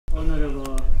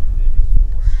Honorable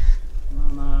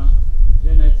Mama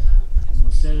Janet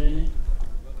Museveni,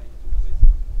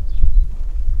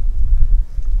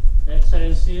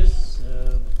 Excellencies,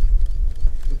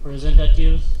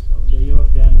 representatives of the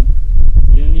European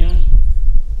Union,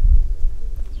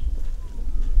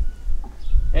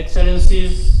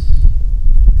 Excellencies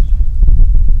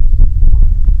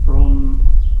from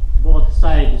both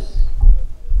sides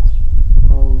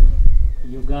of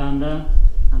Uganda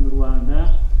and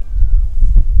Rwanda,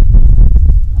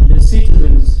 and the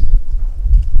citizens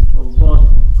of both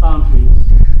countries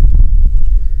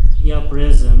here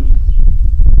present.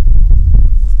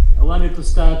 I wanted to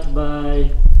start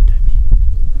by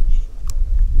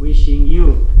wishing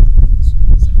you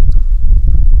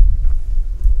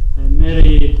a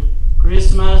Merry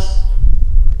Christmas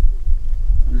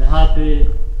and a happy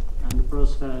and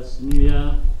prosperous New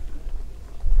Year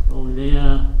of the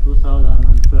year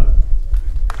 2012.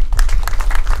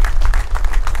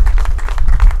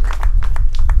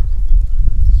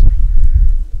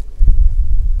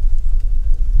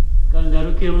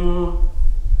 Kangarukemu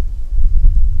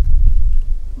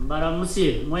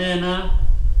Mbaramusi Mwena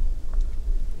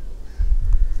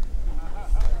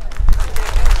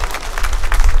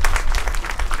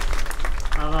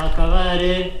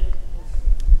Abakabare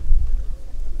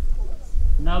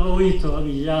Nabo Wito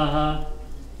Abijaha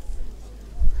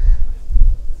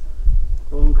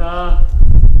Konka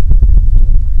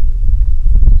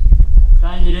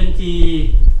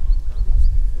Kanjirenti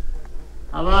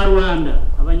Abarwanda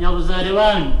Abanyabuzare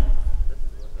banyu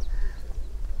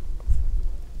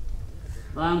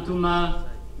bantuma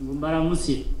ngo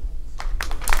mbaramusi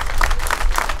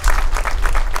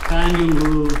kandi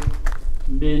ngo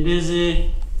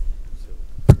mbendeze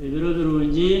ibiro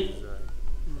birungi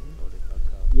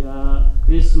ya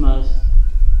Christmas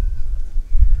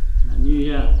na New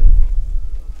Year.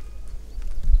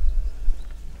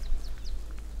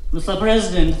 Mr.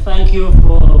 President, thank you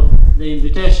for the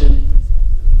invitation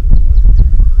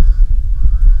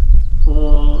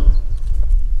for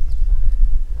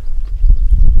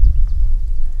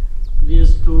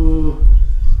these two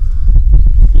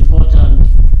important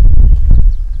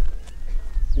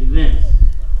events.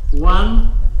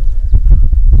 One,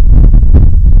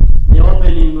 the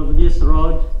opening of this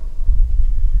road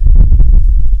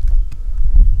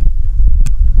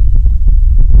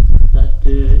that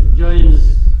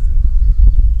joins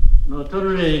not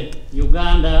only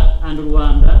Uganda and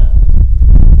Rwanda,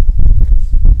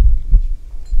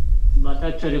 but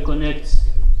actually connects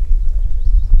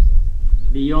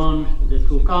beyond the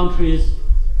two countries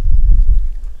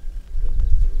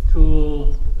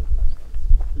to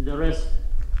the rest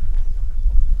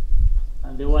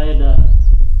and the wider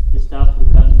East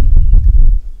African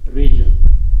region.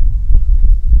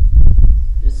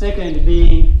 The second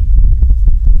being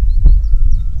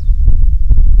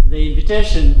the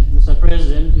invitation, Mr.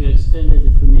 President, you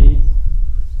extended to me,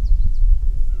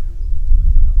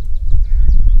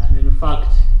 and in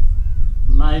fact,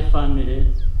 my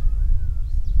family,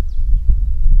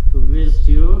 to visit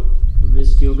you, to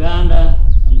visit Uganda,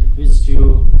 and to visit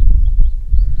you.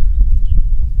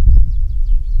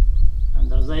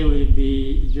 And as I will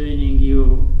be joining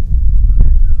you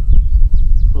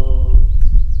for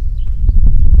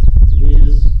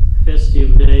these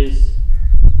festive days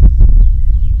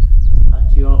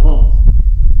at your home.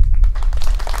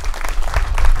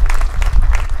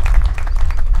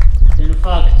 In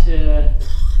fact,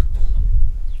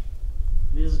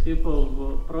 these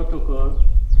people of protocol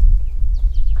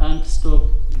can't stop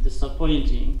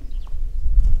disappointing.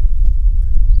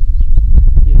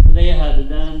 If they had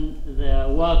done their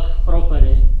work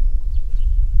properly,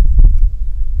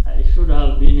 I should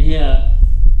have been here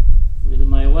with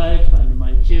my wife and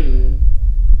my children,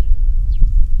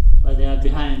 but they are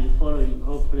behind following.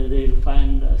 Hopefully they'll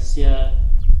find us here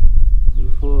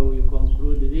before we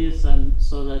conclude this, and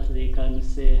so that they can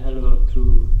say hello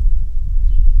to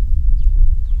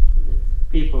the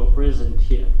people present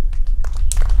here.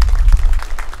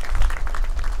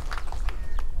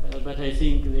 But I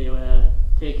think they were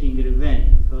taking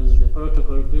revenge because the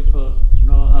protocol people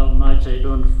know how much I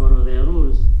don't follow their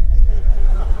rules.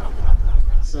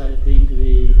 So I think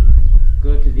they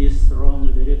got this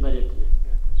wrong deliberately.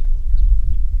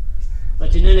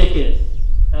 But in any case,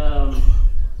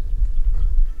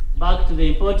 back to the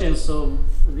importance of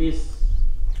this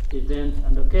event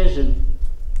and occasion.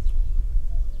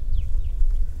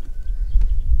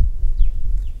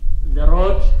 The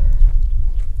road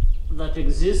that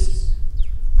exists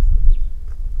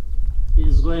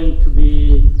is going to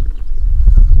be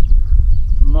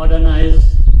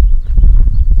modernized,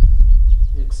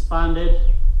 expanded,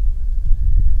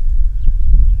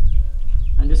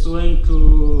 is going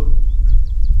to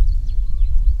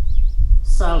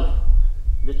serve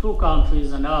the two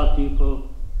countries and our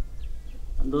people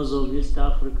and those of East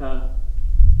Africa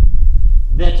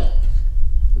better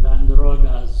than the road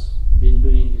has been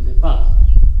doing in the past.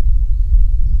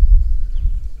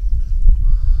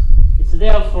 It's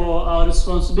therefore our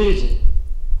responsibility,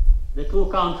 the two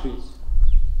countries,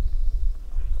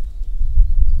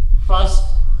 first,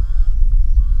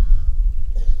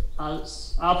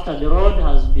 as after the road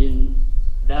has been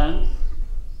done,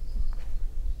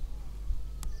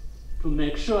 to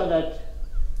make sure that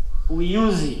we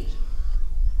use it,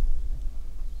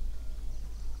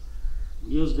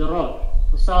 use the road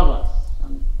to serve us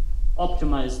and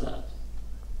optimize that.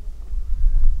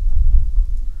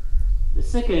 The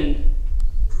second,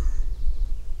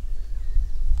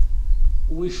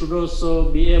 we should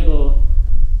also be able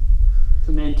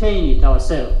to maintain it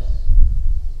ourselves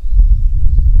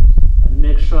and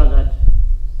make sure that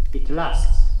it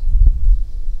lasts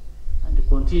and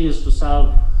continues to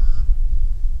serve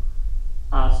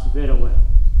us very well.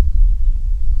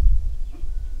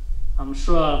 I'm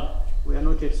sure we are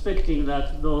not expecting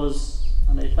that those,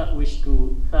 and I wish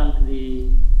to thank the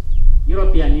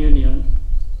European Union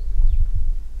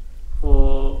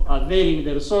for availing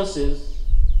the resources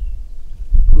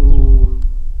to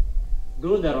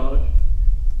do the road.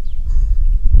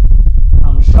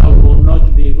 I'm sure we will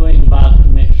not be going back to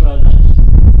make sure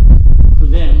that, to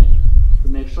them,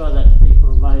 to make sure that they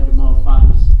provide more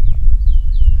funds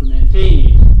to maintain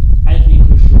it. I think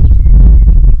we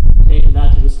should take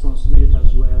that responsibility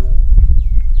as well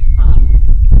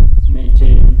and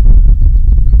maintain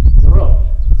the road.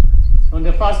 On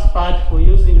the first part, for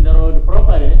using the road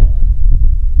properly,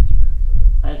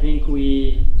 I think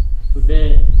we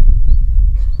today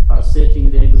are setting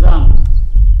the example.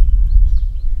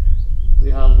 We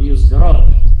have used the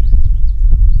road.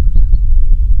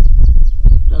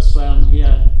 That's why I'm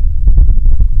here,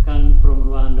 coming from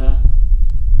Rwanda,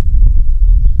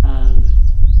 and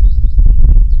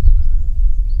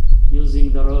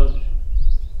using the road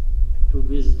to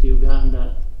visit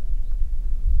Uganda,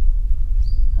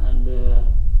 and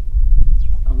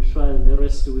I'm sure the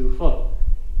rest will follow.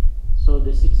 So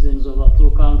the citizens of our two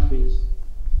countries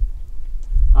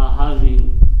are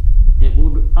having a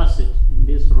good asset in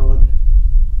this road,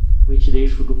 which they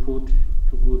should put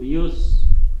to good use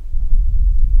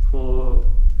for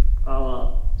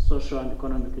our social and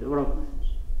economic development.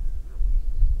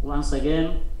 Once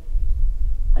again,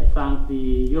 I thank the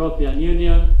European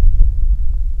Union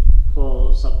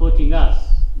for supporting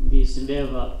us in this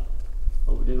endeavor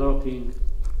of developing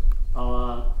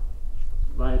our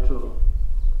vital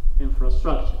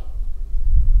infrastructure.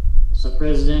 Mr.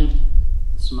 President,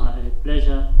 it's my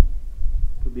pleasure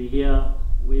to be here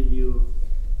with you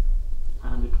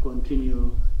and to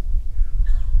continue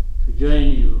to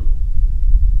join you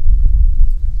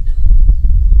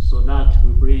so that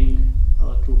we bring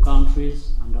our two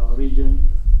countries and our region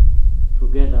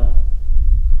together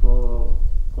for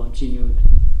continued